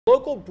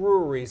Local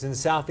breweries in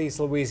southeast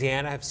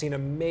Louisiana have seen a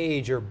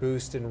major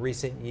boost in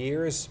recent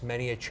years.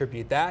 Many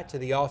attribute that to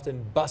the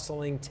often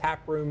bustling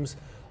tap rooms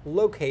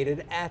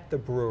located at the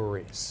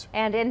breweries.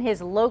 And in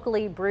his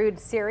Locally Brewed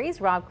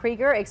series, Rob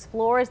Krieger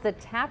explores the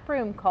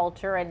taproom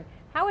culture and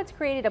how it's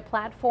created a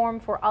platform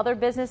for other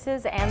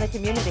businesses and the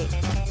community.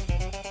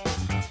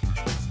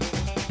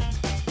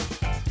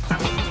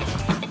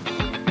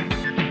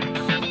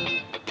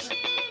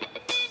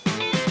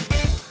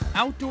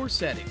 Outdoor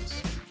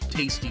settings,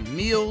 tasty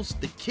meals,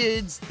 the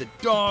kids, the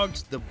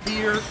dogs, the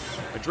beer.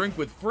 A drink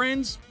with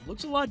friends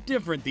looks a lot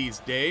different these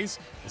days,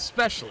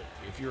 especially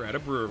if you're at a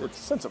brewery. It's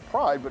a sense of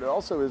pride, but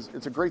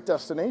it's a great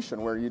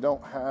destination where you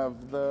don't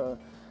have the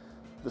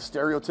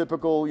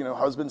stereotypical,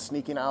 husband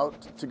sneaking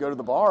out to go to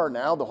the bar.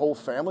 Now the whole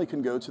family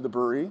can go to the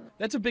brewery.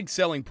 That's a big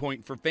selling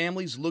point for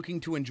families looking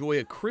to enjoy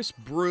a crisp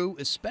brew,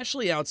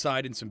 especially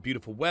outside in some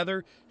beautiful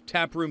weather.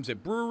 Taprooms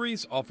at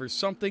breweries offers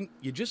something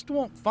you just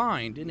won't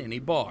find in any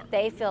bar.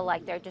 They feel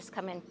like they're just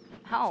coming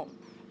home,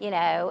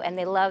 and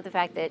they love the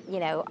fact that,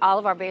 all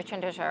of our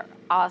bartenders are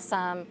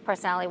awesome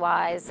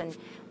personality-wise, and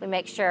we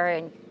make sure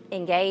and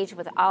engage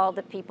with all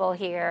the people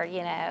here,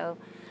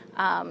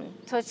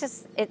 So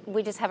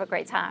we just have a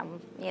great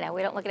time. We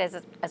don't look at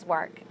it as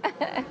work.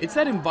 It's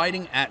that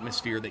inviting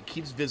atmosphere that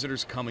keeps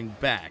visitors coming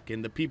back,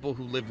 and the people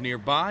who live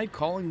nearby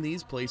calling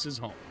these places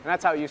home. And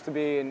that's how it used to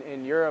be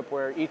in Europe,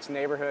 where each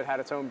neighborhood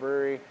had its own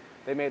brewery.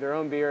 They made their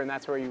own beer, and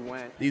that's where you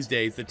went. These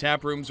days, the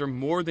tap rooms are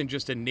more than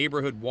just a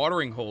neighborhood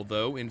watering hole,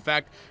 though. In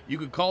fact, you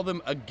could call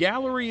them a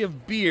gallery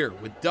of beer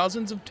with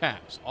dozens of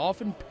taps,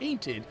 often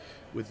painted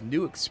with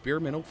new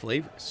experimental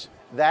flavors.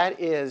 That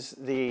is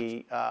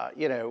the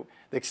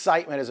the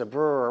excitement as a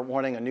brewer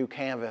wanting a new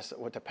canvas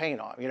to paint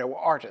on. We're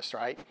artists,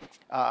 right?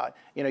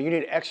 You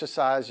need to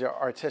exercise your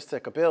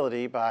artistic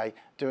ability by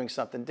doing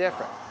something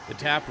different. The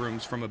tap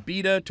rooms from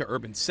Abita to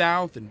Urban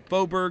South and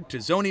Faubourg to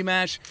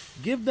Zonimash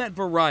give that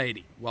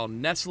variety while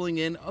nestling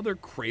in other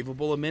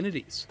craveable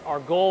amenities. Our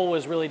goal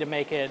was really to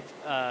make it,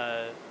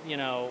 a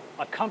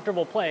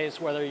comfortable place,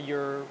 whether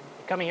you're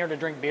coming here to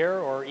drink beer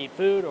or eat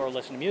food or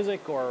listen to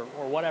music or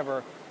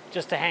whatever.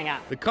 Just to hang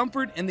out. The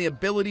comfort and the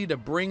ability to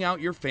bring out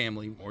your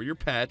family or your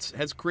pets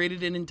has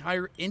created an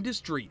entire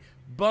industry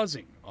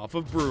buzzing off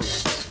of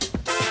breweries.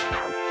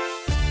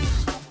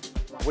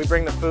 We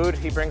bring the food,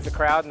 he brings the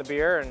crowd and the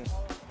beer and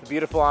the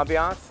beautiful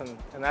ambiance,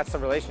 and that's the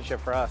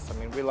relationship for us.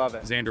 We love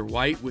it. Xander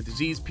White with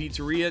Z's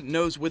Pizzeria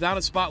knows without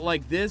a spot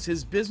like this,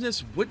 his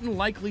business wouldn't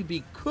likely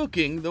be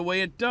cooking the way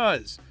it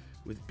does,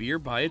 with beer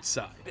by its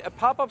side.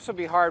 Pop-ups would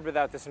be hard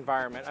without this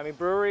environment.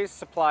 Breweries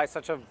supply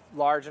such a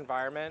large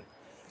environment,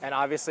 and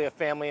obviously a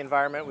family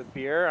environment with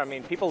beer.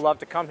 People love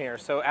to come here,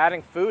 so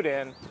adding food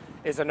in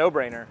is a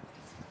no-brainer.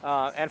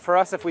 And for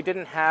us, if we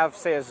didn't have,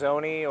 say, a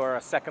Zoni or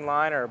a Second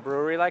Line or a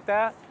brewery like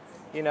that,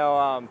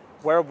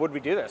 where would we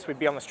do this? We'd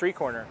be on the street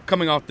corner.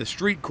 Coming off the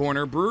street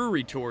corner,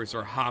 brewery tours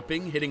are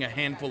hopping, hitting a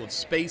handful of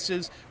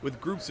spaces with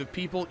groups of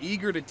people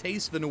eager to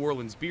taste the New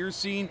Orleans beer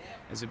scene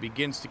as it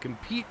begins to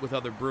compete with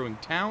other brewing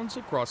towns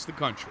across the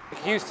country.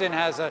 Houston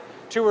has a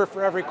tour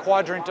for every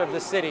quadrant of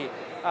the city.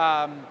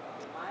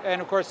 And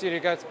of course,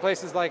 you've got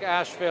places like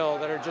Asheville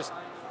that are just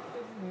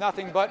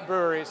nothing but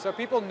breweries. So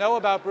people know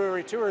about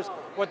brewery tours.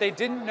 What they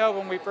didn't know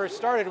when we first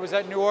started was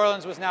that New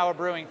Orleans was now a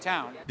brewing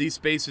town. These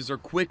spaces are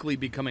quickly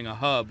becoming a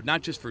hub,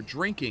 not just for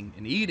drinking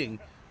and eating,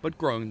 but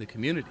growing the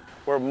community.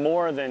 We're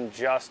more than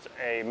just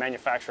a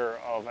manufacturer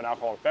of an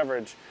alcoholic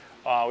beverage.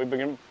 We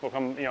do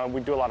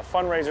a lot of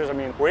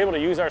fundraisers. We're able to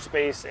use our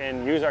space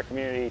and use our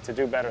community to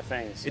do better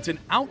things. It's an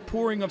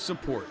outpouring of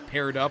support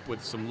paired up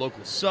with some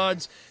local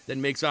suds that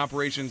makes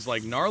operations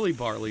like Gnarly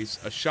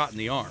Barley's a shot in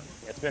the arm.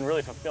 It's been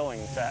really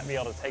fulfilling to be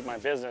able to take my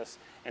business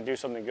and do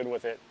something good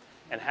with it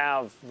and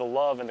have the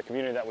love and the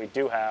community that we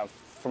do have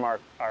from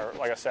our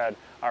like I said,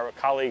 our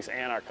colleagues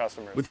and our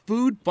customers. With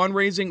food,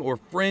 fundraising, or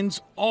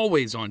friends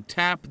always on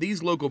tap,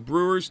 these local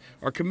brewers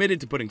are committed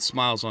to putting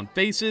smiles on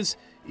faces,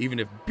 even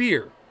if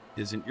beer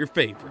isn't your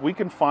favorite. We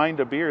can find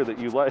a beer that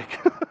you like.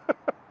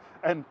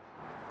 And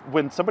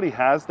when somebody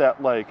has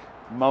that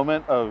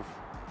moment of,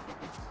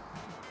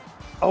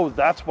 oh,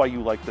 that's why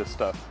you like this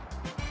stuff.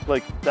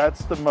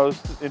 That's the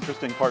most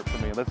interesting part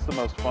for me. That's the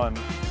most fun.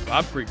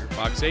 Rob Krieger,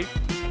 Fox 8,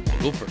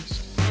 go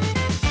first.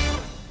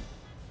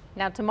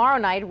 Now tomorrow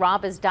night,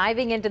 Rob is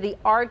diving into the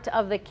art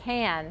of the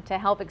can to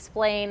help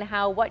explain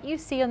how what you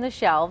see on the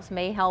shelves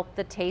may help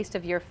the taste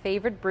of your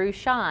favorite brew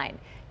shine.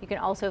 You can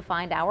also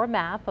find our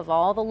map of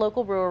all the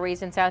local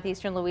breweries in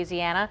southeastern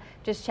Louisiana.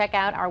 Just check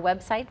out our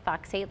website,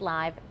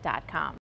 fox8live.com.